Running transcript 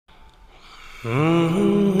All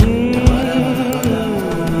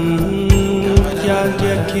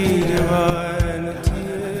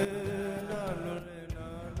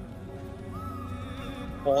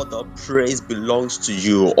the praise belongs to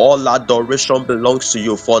you, all adoration belongs to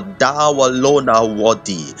you, for thou alone art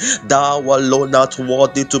worthy, thou alone art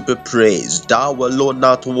worthy to be praised, thou alone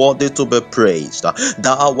art worthy to be praised,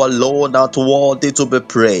 thou alone art worthy to be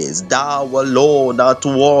praised, thou alone art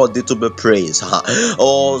worthy to be praised.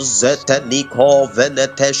 Oh, Zeteniko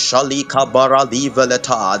Venete Shalika Barali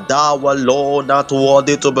Veleta, thou alone art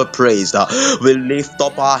worthy to be praised. We lift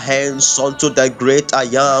up our hands unto the great I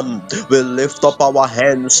am. We lift up our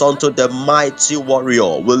hands unto the mighty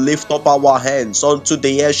warrior. We lift up our hands unto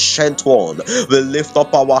the ancient one. We lift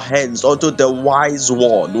up our hands unto the wise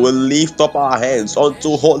one. We lift up our hands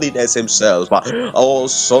unto holiness himself. Oh,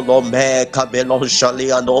 Solome Cabelon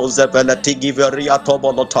Shaliano Zevelati Giveria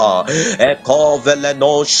Tobolota Eko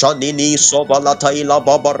Veleno Shanini Sovalata Ila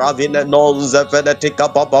Baba non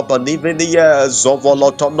Zevenetica Baba Nivinia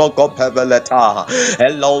Zovolotono Copeveleta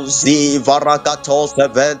Elonzi Varagato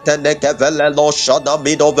Sevente Nekevelelo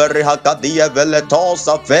Shadamido Verihakadia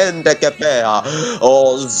Veletosa Vende Kepea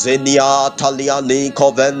O Zinia Taliani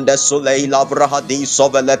Covende Suleila Brahadi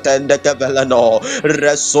Soveletende Keveleno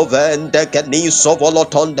Resovende Keniso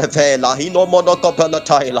Volotonde Vela Hino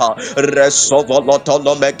Monocopelataila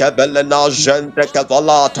Resovolotono Mekebelena Gente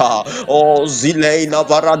Kevalata O Zileina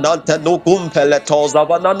Varanante Nukumpeletosa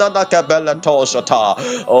Vanana Kebeletoshata.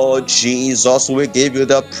 Oh Jesus, we give you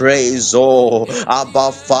the praise. Oh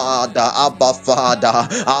Abba Father, Abba Father,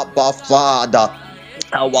 Abba Father.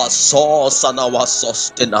 Our source and our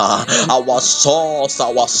sustainer, our source,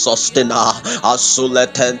 our sustainer.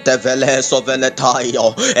 Asuletente veleso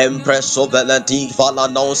veletayo, empreso veleti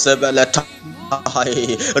valano se veleta.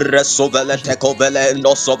 Resovelete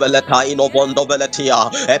covelendo soveletai no vondo veletia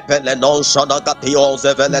epele non shanagadio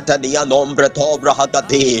zeveletania nombre tobra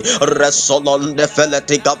hagati resolon de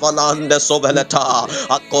feleti gavalande soveleta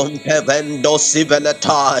acompevendo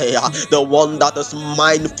siveletai, the one that is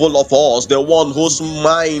mindful of us, the one whose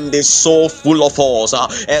mind is so full of us.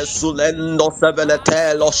 Esulendo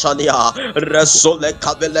seveletelo shania resole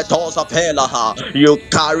caveletosa pela. You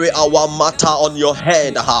carry our matter on your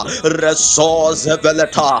head. Resol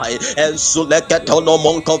Zeveletai and Suleketono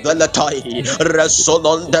Monko Veletai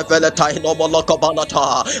Resolon de Veletai no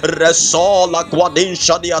Molokobanata Resola Quadin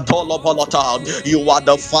Shadiatolo Polata. You are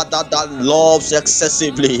the Father that loves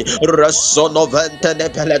excessively. Resonovente ne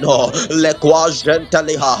Peleno Lequa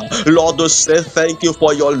Genteliha. Lord, we say thank you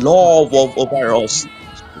for your love over us.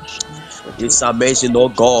 It's amazing, oh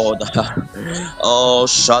God. Oh,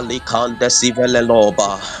 Shalikan desivele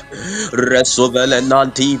loba, resovele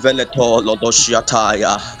nanti veleto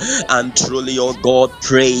lodoshiataya. And truly, oh God,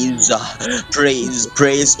 praise,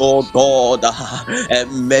 praise, oh God,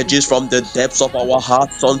 emerges from the depths of our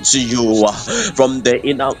hearts unto you, from the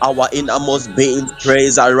our innermost being.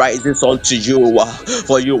 Praise arises unto you,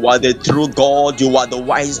 for you are the true God, you are the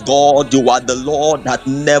wise God, you are the Lord that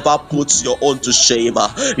never puts your own to shame.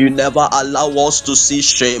 You never allow us to see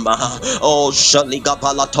shame. Oh, Shaliga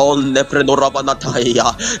Palaton,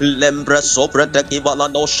 Neprenorabanataya, Lembre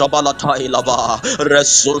Sobretekivalano Shabalatailava,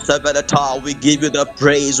 Resul Seveneta. We give you the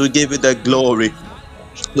praise, we give you the glory.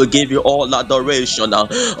 We give you all adoration.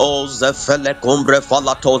 Oh, Zefele Cumbre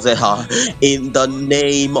Falatozeha. In the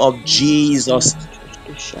name of Jesus,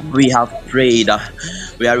 we have prayed.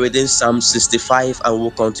 We are reading Psalm 65 and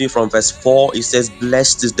we'll continue from verse 4. It says,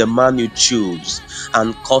 blessed is the man you choose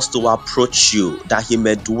and cause to approach you, that he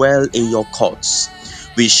may dwell in your courts.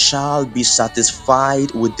 We shall be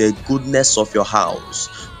satisfied with the goodness of your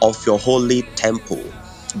house, of your holy temple,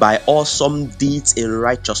 by awesome deeds in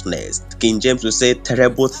righteousness. King James will say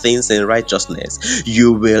terrible things in righteousness.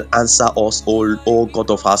 You will answer us, O God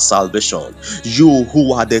of our salvation. You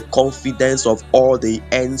who are the confidence of all the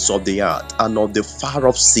ends of the earth and of the far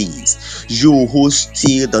off seas. You who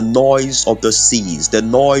still the noise of the seas, the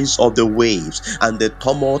noise of the waves, and the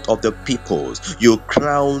tumult of the peoples. You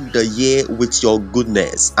crown the year with your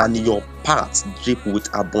goodness, and your paths drip with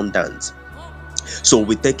abundance. So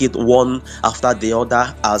we take it one after the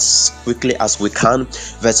other as quickly as we can.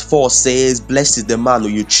 Verse 4 says, blessed is the man who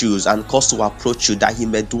you choose and cause to approach you, that he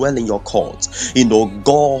may dwell in your courts. You know,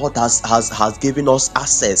 God has given us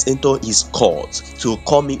access into his court, to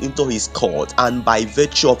come into his court, and by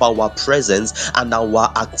virtue of our presence and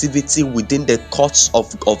our activity within the courts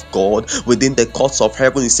of God, within the courts of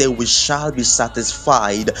heaven, he said we shall be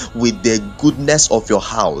satisfied with the goodness of your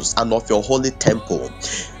house and of your holy temple.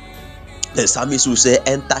 The psalmist will say,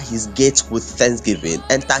 enter his gates with thanksgiving,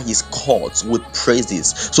 enter his courts with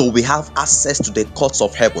praises. So we have access to the courts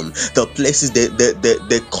of heaven, the places,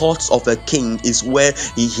 the courts of a king is where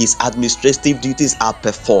his administrative duties are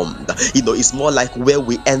performed. It's more like where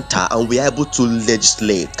we enter and we are able to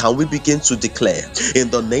legislate. Can we begin to declare in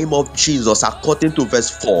the name of Jesus, according to verse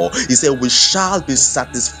 4, he said, we shall be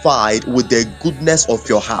satisfied with the goodness of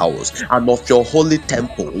your house and of your holy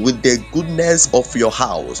temple, with the goodness of your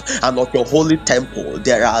house and of your holy temple.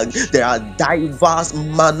 There are diverse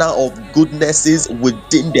manner of goodnesses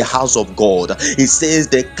within the house of God. It says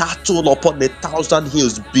the cattle upon 1,000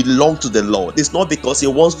 hills belong to the Lord. It's not because he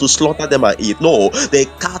wants to slaughter them and eat. No, the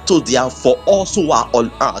cattle, they are for us who are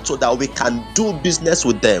on earth, so that we can do business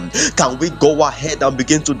with them. Can we go ahead and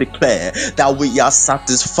begin to declare that we are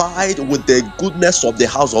satisfied with the goodness of the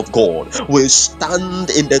house of God? We stand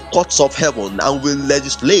in the courts of heaven and we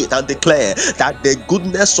legislate and declare that the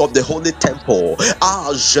goodness of the holy temple,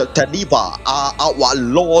 our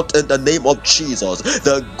Lord, in the name of Jesus,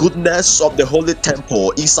 the goodness of the holy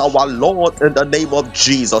temple is our Lord in the name of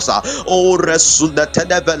Jesus. Oh,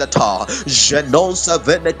 Resuneteneveleta, Genonsa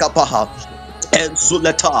Venekapaha. And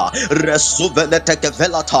Suleta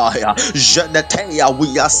Resuvenetekevelataya Genetea,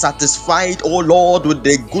 we are satisfied, oh Lord, with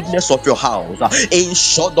the goodness of your house. In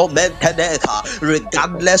Shodomenteneka,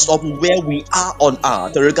 regardless of where we are on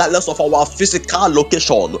earth, regardless of our physical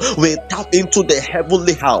location, we tap into the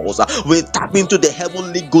heavenly house, we tap into the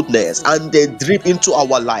heavenly goodness, and they drip into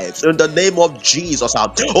our lives in the name of Jesus.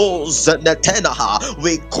 Oh Zenetenaha,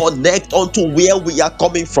 we connect onto where we are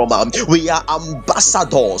coming from. We are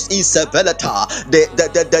ambassadors. Isaveleta.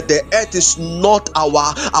 The earth is not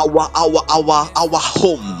our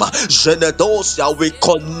home. Genedosia, we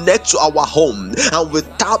connect to our home and we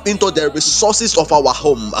tap into the resources of our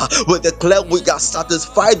home. We declare we are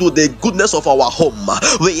satisfied with the goodness of our home.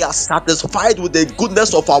 We are satisfied with the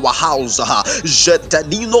goodness of our house.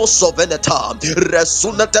 Jetanino soveneta,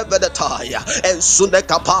 resunete venetaya, and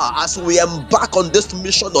sunekapa. As we embark on this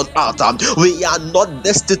mission on earth, we are not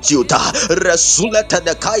destitute. Resulete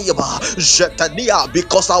nekaiba.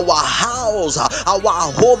 Because our house,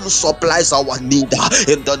 our home supplies our need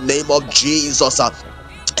in the name of Jesus.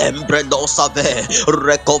 Embreno save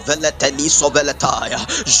recoveleteni soveletaya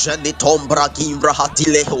genitombra gimbra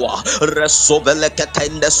hatilehua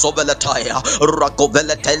resoveleketende soveletaya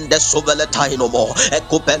rakoveletende soveletainomo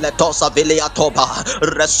ekupeletosa viliatoba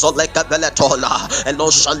resolekaveletona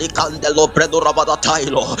enoshanikandelo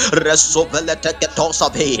predurabadatailo resoveleteketosa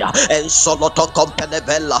via en soloto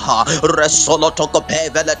compenevela resoloto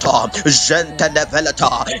compeveleta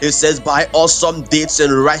genteneveleta. It says by awesome deeds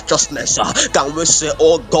in righteousness. Can we say,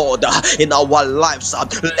 oh God, in our lives,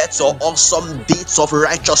 let your awesome deeds of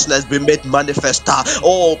righteousness be made manifest.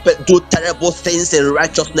 Oh, do terrible things in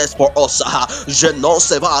righteousness for us. Je know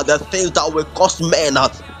the things that will cause men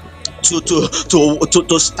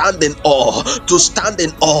to stand in awe, to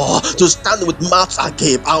stand with mouths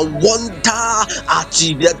agape and wonder at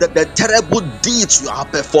the terrible deeds you are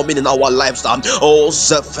performing in our lives. Oh,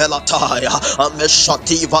 Zefelataya,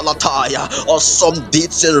 Ameshati Valataya, awesome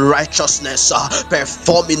deeds in righteousness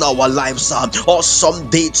perform in our lives. Awesome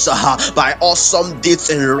deeds, by awesome deeds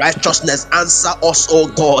in righteousness, answer us, oh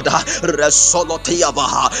God.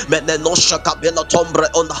 Resolotiava, Menenosha Tombre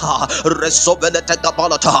on Resovenete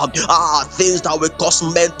Gabalata. Things that will cause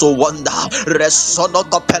men to wonder.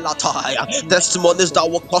 Testimonies that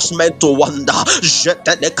will cause men to wonder.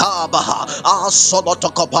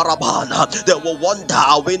 They will wonder,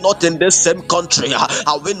 are we not in this same country?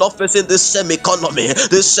 Are we not facing this same economy,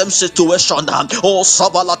 this same situation? Oh,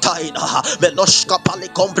 Savalataina, Menoshka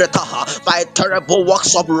Palikombreta, by terrible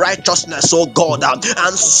works of righteousness, oh God,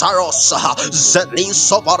 and Saros, Zelin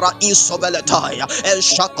Sovara in Soveletaya, and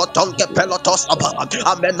Shakotonke Pelotos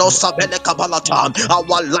Amenosa.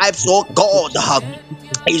 Our lives, oh God,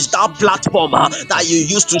 is that platform that you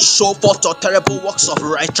use to show forth your terrible works of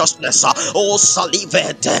righteousness. Oh,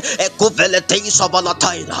 salivete, equivalente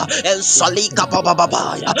savanataina, and salika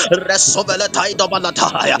bababaya, resoveletaida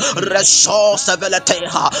banataya,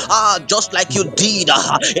 resoseveleteha. Just like you did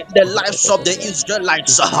in the lives of the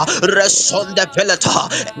Israelites, resonde veleta,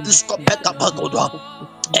 skopeka pagoda.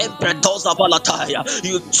 Empretosa Valataya,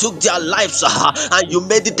 you took their lives and you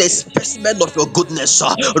made it a specimen of your goodness.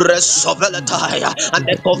 Resovelataya and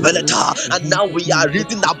Ecoveleta, and now we are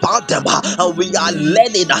reading about them and we are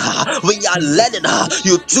learning.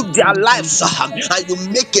 You took their lives and you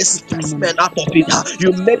make a specimen out of it.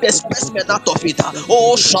 You made a specimen out of it.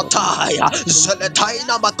 Oh, Shataya,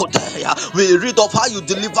 Zeletaina Makotea. We read of how you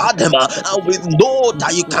delivered them and we know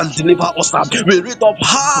that you can deliver us. We read of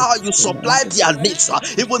how you supplied their needs.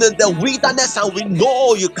 even in the wilderness, and we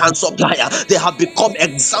know you can supply. They have become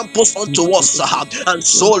examples unto us. And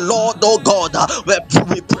so, Lord, oh God,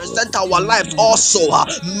 we present our lives also.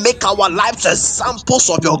 Make our lives examples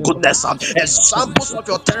of your goodness, examples of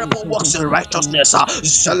your terrible works in righteousness.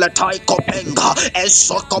 Zeletai Kopenga,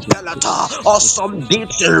 Esokopelata, awesome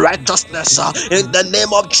deeds in righteousness. In the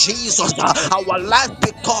name of Jesus, our life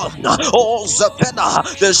become, oh Zepena,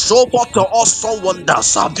 the show forth to awesome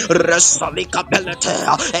wonders. Resalika Pelete,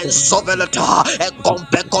 and Soveleta, and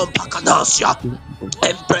Compe Compacanasia.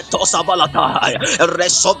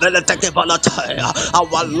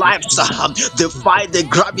 Our lives defy the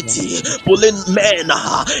gravity, pulling men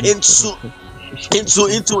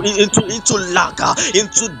into lack,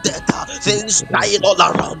 into death, things dying all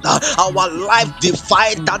around. Our life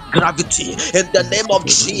defied that gravity. In the name of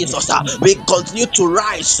Jesus, we continue to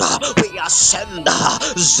rise. We ascend.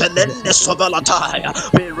 Zenende Sovalatai.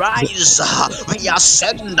 We rise. We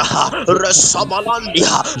ascend.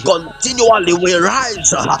 Resavalandia. Continually we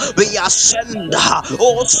rise. We ascend.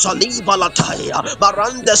 Oh Salivalatai.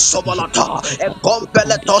 Marande Sovalata.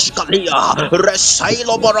 Ekompeletoshkalia.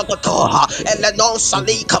 Resailo Baragato. Elenon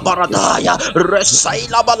Salika Baradaya,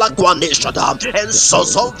 Resaila Balakwanishada, and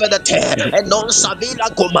Sozovenete, and Non Savila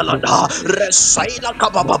Kumalada, Resaila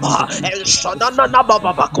Kabababa, and Shanana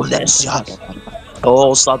Nababa Kunesia.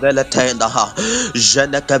 Oh, Saveletenda,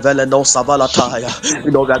 Jenekevele no Savalataya.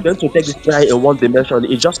 We are going to take this prayer in one dimension.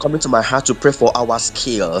 It's just coming to my heart to pray for our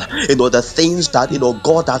skill. The things that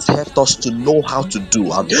God has helped us to know how to do.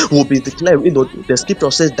 We'll be declaring. The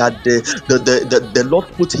scripture says that the Lord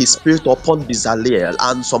put His Spirit upon Bezalel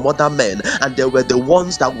and some other men, and they were the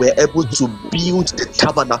ones that were able to build the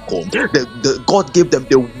tabernacle. God gave them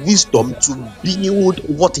the wisdom to build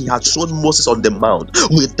what He had shown Moses on the mount.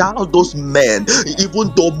 Without those men,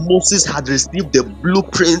 even though Moses had received the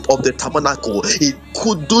blueprint of the tabernacle, it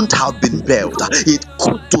couldn't have been built. It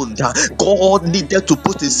couldn't. God needed to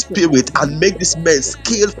put His Spirit and make these men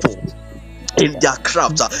skillful in their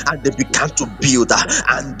craft, and they began to build,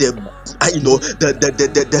 and they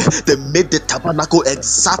made the tabernacle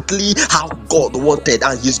exactly how God wanted,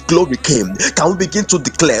 and His glory came. Can we begin to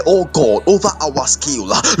declare, oh God, over our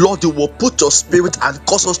skill, Lord, You will put Your Spirit and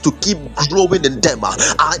cause us to keep growing in them,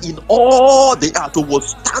 and in all the earth we will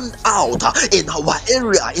stand out in our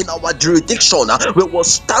area, in our jurisdiction. We will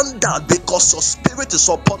stand out because Your Spirit is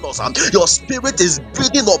upon us. Your Spirit is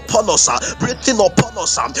breathing upon us, breathing upon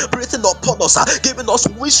us, breathing upon us, giving us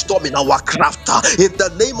wisdom in our craft. In the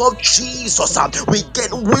name of Jesus, we get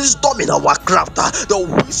wisdom in our craft, the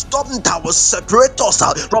wisdom that will separate us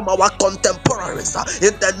from our contemporaries.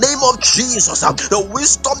 In the name of Jesus, the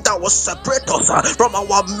wisdom that will separate us from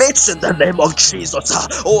our mates. In the name of Jesus,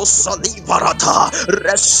 oh Salivarata,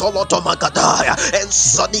 Resolotomagadaya, and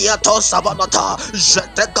Saniato Savanata,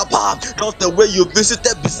 Jetekapa, just the way You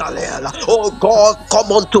visited Bezalel. Oh God, come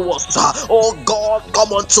unto us. Oh God,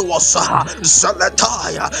 come unto us.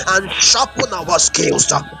 Zeletaya, and sharpen our skills.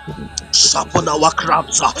 Sharpen our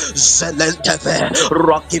crafts, Zelenteve,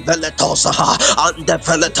 Rocky Veletosa, and the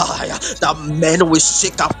Veletaya. The men will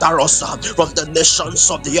seek after us from the nations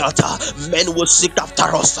of the earth. Men will seek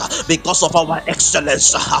after us because of our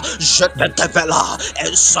excellence. Jetekevela,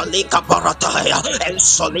 and Salika Barataya, and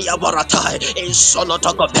Solia Baratai, and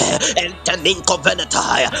Sonotokope, and Teninko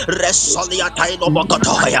Venetaya, Resolia Taino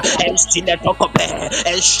Bokotaya, and Sinetokope,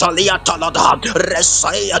 and Shalia Talada,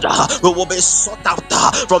 Resayada. We will be sought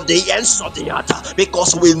after from the ends of the earth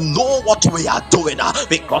because we know what we are doing,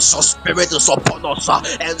 because Your Spirit is upon us.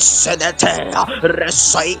 And Senete,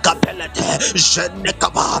 Resaika Pelete,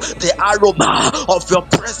 Jenekaba, the aroma of Your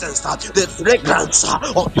presence, the fragrance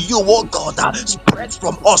of You, oh God, spreads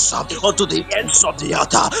from us unto the ends of the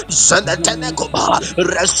earth. Zenetenekoba,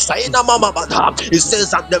 Resaina Mamamada. It says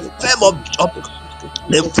that the fame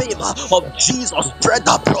the fame of Jesus spread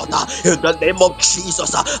abroad. In the name of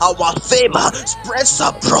Jesus, our fame spreads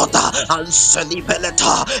abroad. And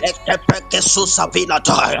Senibeleta,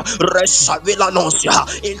 Ekepekesusavilata, Resavilanosia,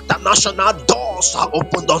 international doors are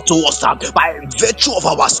opened unto us by virtue of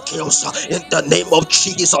our skills. In the name of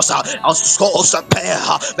Jesus, our souls appear.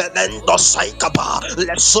 Velendo Saikaba,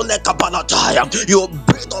 Lesunekabalataya. You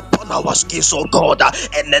breathe upon our skills, oh God,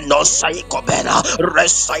 and then no Saikobena,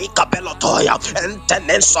 Resaikabelotoya, and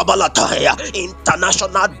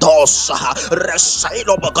international doors,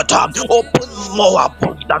 Resailo Bogota, open more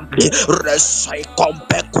abundantly,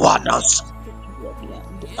 Resaikompequanas,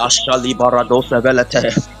 Ashali Barados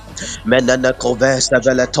Velete, Menene Coves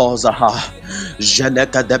Veletozaha,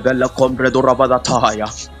 Geneka de Bella Combre Durabadataya.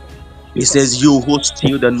 He says, "You who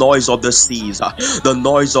still the noise of the seas, the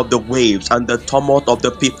noise of the waves, and the tumult of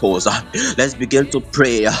the peoples." Let's begin to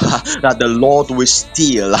pray that the Lord will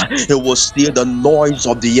still, He will still the noise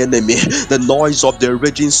of the enemy, the noise of the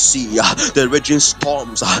raging sea, the raging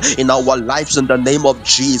storms in our lives in the name of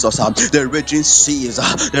Jesus. The raging seas,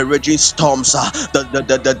 the raging storms,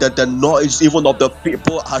 the noise even of the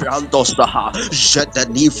people around us.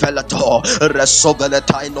 Jedeni felato,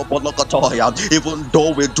 resoveletaino bolokotoya. Even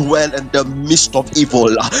though we dwell in the midst of evil,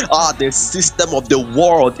 the system of the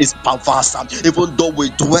world is perverse. Even though we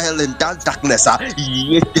dwell in that darkness,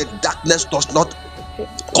 yet the darkness does not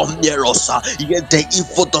come near us, yet the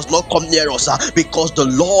evil does not come near us, because the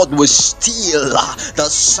Lord will still the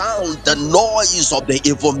sound, the noise of the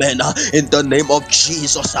evil men. In the name of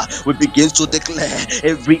Jesus, we begin to declare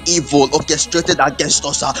every evil orchestrated against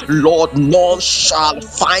us, Lord, none shall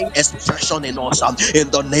find expression in us. In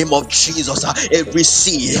the name of Jesus, every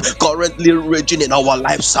sea currently raging in our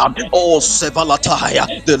lives, oh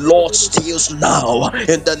Sevalatai, the Lord steals now.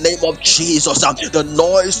 In the name of Jesus, the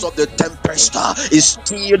noise of the tempest is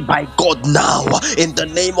stilled by God now. In the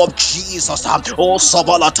name of Jesus, oh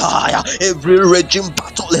Savalatai, every raging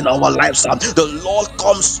battle in our lives, the Lord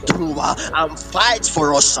comes through and fights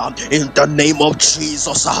for us. In the name of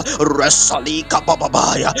Jesus, Resalika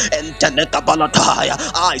Bababaya and Teneka Balataya.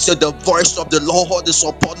 I said, the voice of the Lord is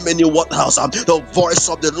upon many waters. The voice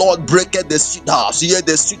of the Lord breaketh the cedars, here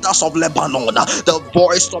the cedars of Lebanon. The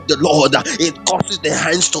voice of the Lord, it causes the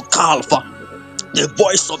hands to calve. The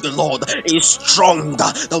voice of the Lord is strong.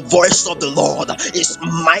 The voice of the Lord is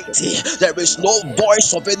mighty. There is no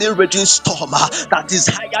voice of any raging storm that is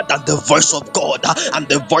higher than the voice of God. And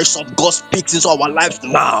the voice of God speaks into our lives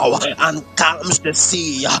now and calms the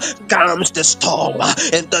sea, calms the storm.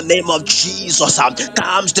 In the name of Jesus,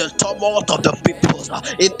 calms the tumult of the people.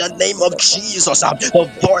 In the name of Jesus,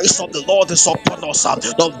 the voice of the Lord is upon us.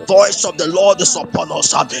 The voice of the Lord is upon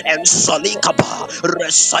us. And Salikaba,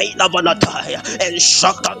 Resaina Vanatai, and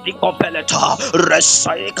Shakati Kopeleta,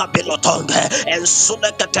 Resaika Pilotonge, and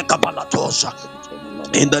Sunekateka Balatosa.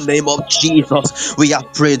 In the name of Jesus, we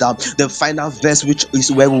have prayed. The final verse, which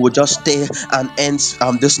is where we will just stay and end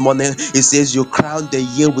this morning, it says, "You crown the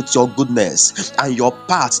year with your goodness, and your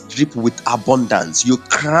paths drip with abundance." You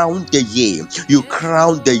crown the year. You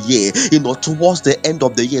crown the year. Towards the end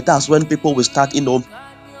of the year, that's when people will start,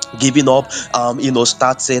 giving up,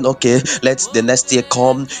 start saying, okay, let's the next year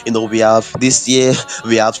come. We have this year,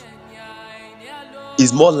 we have.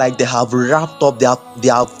 It's more like they have wrapped up, they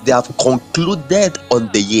have concluded on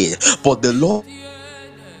the year. But the Lord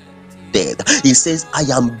dead, He says, "I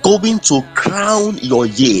am going to crown your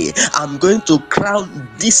year. I'm going to crown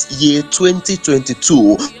this year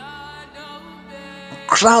 2022,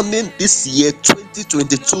 crowning this year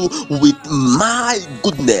 2022 with my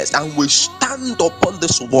goodness." And we stand upon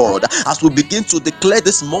this word as we begin to declare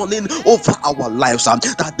this morning over our lives,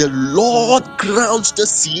 that the Lord crowns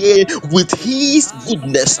this year with His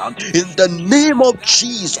goodness, in the name of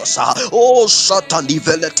Jesus. Oh Satan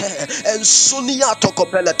Velete and Sunia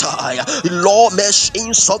Tokopeleta, Lord Mesh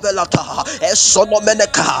in Sovelata,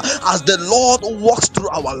 Esonomeneka. As the Lord walks through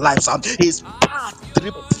our lives, His path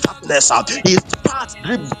drip fatness, His path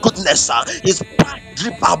drip goodness, His path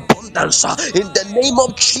drip abundance. In the name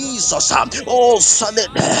of Jesus, oh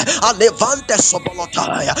Sanede, Alevante Sobolota,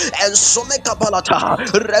 and Soneka Balata,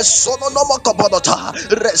 Resonoma Kabalata,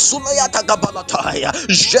 Resunayata Gabalata,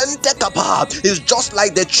 Gente Kaba is just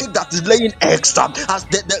like the chick that is laying eggs, as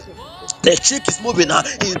the chick is moving,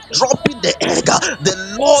 he's dropping the egg. The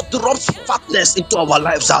Lord drops fatness into our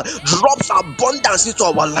lives, drops abundance into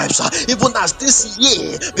our lives, even as this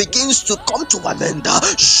year begins to come to an end.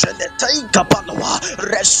 Shenetai Kapalawa,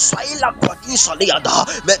 Resaila Quadisaliada,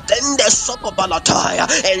 Metende Sokobalataya,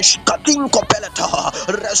 and Shkatin Kopeleta,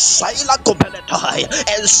 Resaila Kopeletai,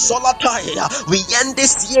 and Solataya. We end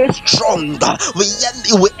this year strong. We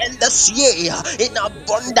end this year in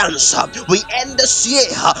abundance. We end this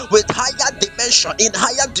year with higher dimension, in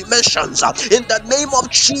higher dimensions, in the name of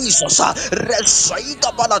Jesus.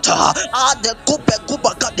 Resaika Balata, the Kupe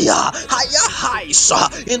Kubakadia, higher heights,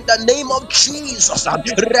 in the name of Jesus.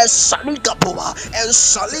 Resalika Pua, and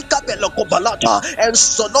Salika Belokobalata, and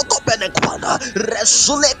Sonoko Benekwana,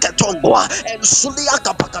 Resuleke Tongwa, and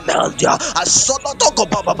Suliaka Pakanandia, a Sonotoko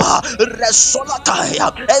Baba,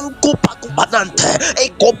 Resolataya, and Kupakubanante, a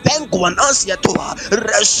Kopenguan Ansiatua,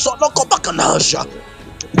 Resoloko Bakanaja.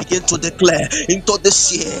 Begin to declare into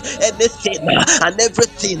this year anything and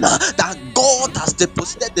everything that God has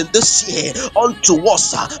deposited in this year unto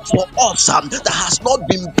us, for us, that has not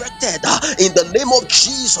been birthed in the name of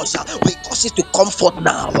Jesus. We cause it to comfort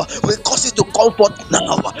now. We cause it to comfort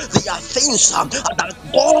now. There are things that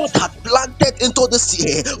God had planted into this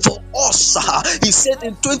year for us. He said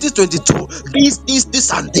in 2022,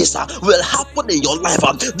 this and this will happen in your life.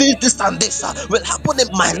 This and this will happen in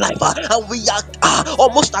my life. And we are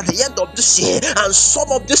almost at the end of this year, and some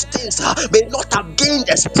of these things may not have gained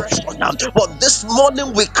expression, but this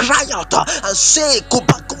morning we cry out and say,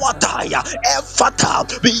 Kubakwataya, Efata,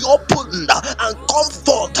 be opened and come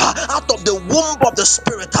forth out of the womb of the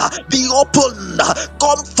Spirit. Be opened,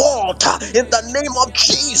 come forth in the name of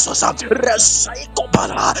Jesus.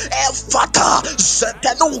 Resaikobara, Efata,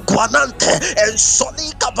 Zetenu Guanante, and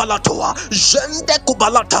Soni Kabalatoa, Jende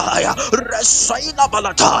Kubalataya, Resaina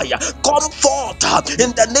Balataya, come forth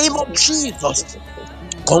in the name of Jesus.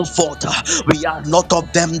 Comfort. We are not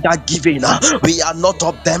of them that give in. We are not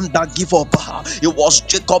of them that give up. It was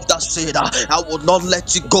Jacob that said, I will not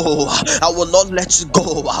let you go. I will not let you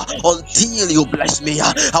go until you bless me.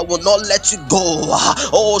 I will not let you go.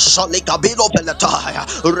 Oh, Shalikabino Belataya.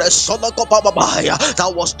 Resonakopababaya.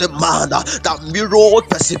 That was the man that mirrored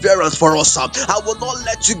perseverance for us. I will not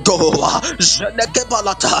let you go.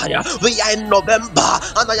 Zenekebalataya. We are in November,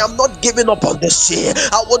 and I am not giving up on this year.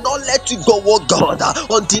 I will not let you go, oh God,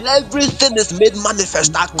 until everything is made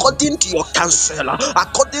manifest according to your counsel,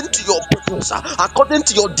 according to your purpose, according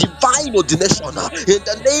to your divine ordination. In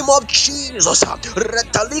the name of Jesus,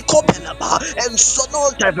 Retaliko Belaba and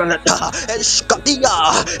Sonon Teveleta and Skadia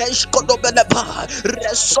and Skodobeleba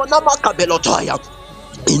Resonama Kabelotaya.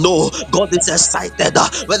 You know, God is excited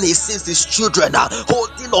when He sees His children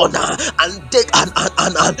holding on and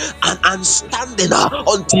standing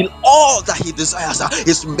until all that He desires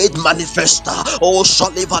is made manifest. Oh,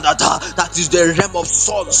 Shalivanata, that is the realm of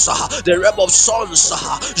sons, the realm of sons.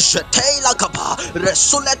 Shetela Kaba,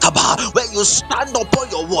 Resuletaba, where you stand upon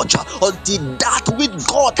your watch until that which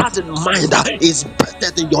God has in mind is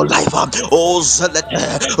birthed in your life. Oh,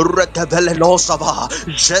 Zelete, Retevelosava,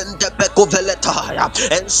 Gendebekoveletaya.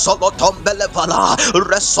 And Solotom Belevala,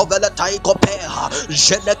 Resoveletae Copea,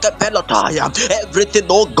 Genekepelotaya, everything,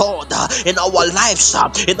 oh God, in our lives,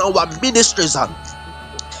 in our ministries,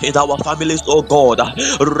 in our families, oh God,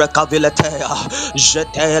 Rekaviletea,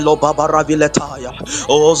 Jetelo Babaraviletaya,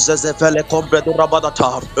 O Zezevele Combredo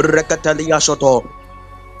Rabadata, Rekatelia Shoto.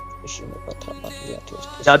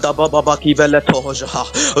 Yada baba kivele toja,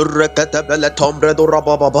 rekatebele tombre do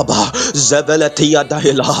rababa, zeveletia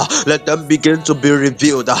dahila. Let them begin to be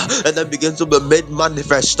revealed, let them begin to be made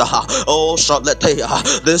manifest. Oh,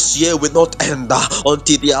 Shaletea, this year will not end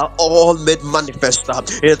until they are all made manifest.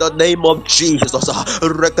 In the name of Jesus,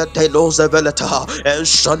 rekatelo zeveleta, and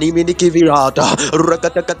shani minikiviada,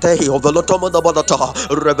 rekatekate, overlotomo the bonata,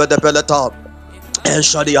 revedepeleta. And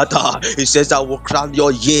Shadiata, he says, I will crown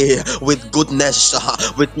your year with goodness,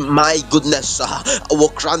 with my goodness. I will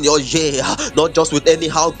crown your year, not just with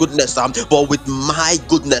anyhow goodness, but with my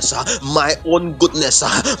goodness, my own goodness,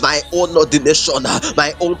 my own ordination,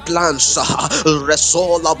 my own plans.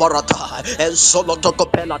 Resola Barata and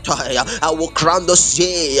Solotokopelata. I will crown this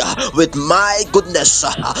year with my goodness,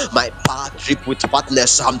 my path trip with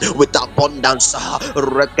fatness, with abundance.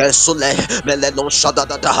 Rekesule, Meleno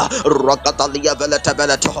Shadada, Ragadalia Velete,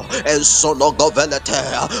 and Sonogo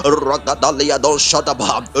Velete, Ragadalia don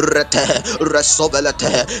Shadaba, Rete,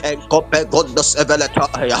 Resovelete, and Copegondas Eveleta,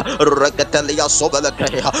 Regatelia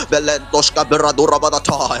Sovelete, Belendoska Beradura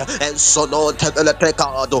Banata, and Sono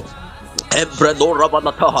Teveletecado. Embreno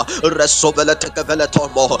Rabanata, Resovelete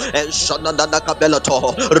Veletomo, and Shananaka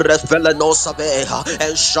Belato, Refeleno Savea,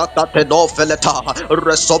 and Shakateno Feleta,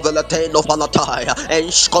 Resovelete no Falatai, and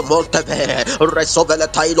Shkomonteve,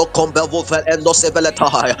 Resoveletino Combevovel and no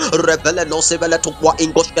Seveletai, Reveleno Seveletua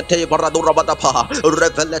Ingoskete Baradu Rabadapa,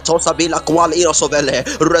 Reveleto Sabila Qualio Sovele,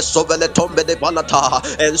 Resoveletombe de Balata,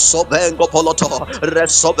 and Sobengo Poloto,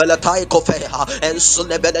 Resoveletai Cofea, and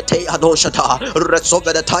Sunebelete Adoshata,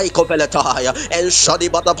 Resoveletai Coveleta. And Shadi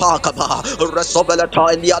Badapakaba,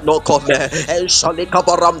 Resoveleta in Yanokome, and Shali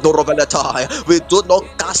Kabaram Doroveleta. We do not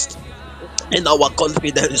cast in our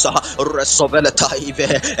confidence,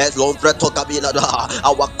 as long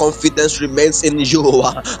our confidence remains in you.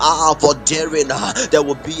 For daring, there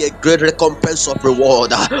will be a great recompense of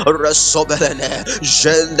reward. Resovelene,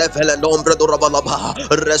 Genevele nombre do Rabalaba,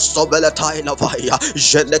 Resoveleta Ilavaya,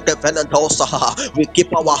 Genekevenantosa. We keep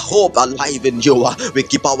our hope alive in you. We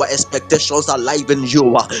keep our expectations alive in you.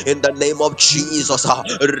 In the name of Jesus,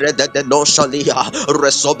 Rededenoshalia,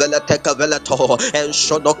 Resovelete Veleto, and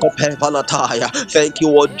Shonokope Valataya. Thank you,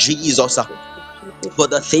 Lord Jesus, for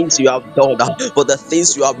the things you have done, for the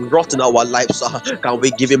things you have wrought in our lives. Can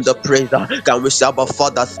we give him the praise? Can we say, Abba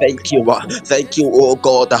Father, thank you. Thank you, oh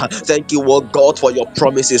God. Thank you, oh God, for your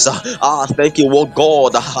promises. Thank you, oh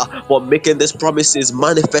God, for making these promises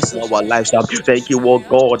manifest in our lives. Thank you, oh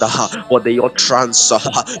God, for the utterance,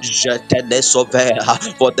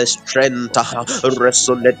 for the strength,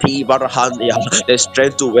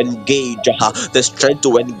 the strength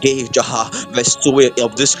to engage, Verse 2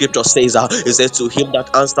 of this scripture says, it says, to him that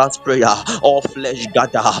answers prayer, all flesh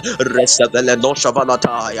gather.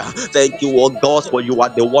 Thank you, oh God, for you are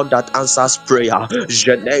the one that answers prayer.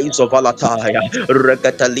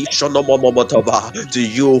 To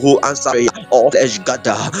you who answer prayer, all flesh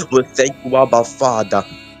gather. We thank you, Abba Father.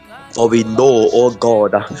 For we know, oh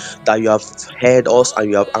God, that you have heard us and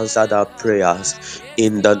you have answered our prayers.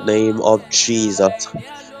 In the name of Jesus,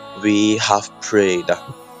 we have prayed.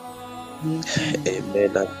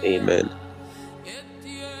 Amen and amen.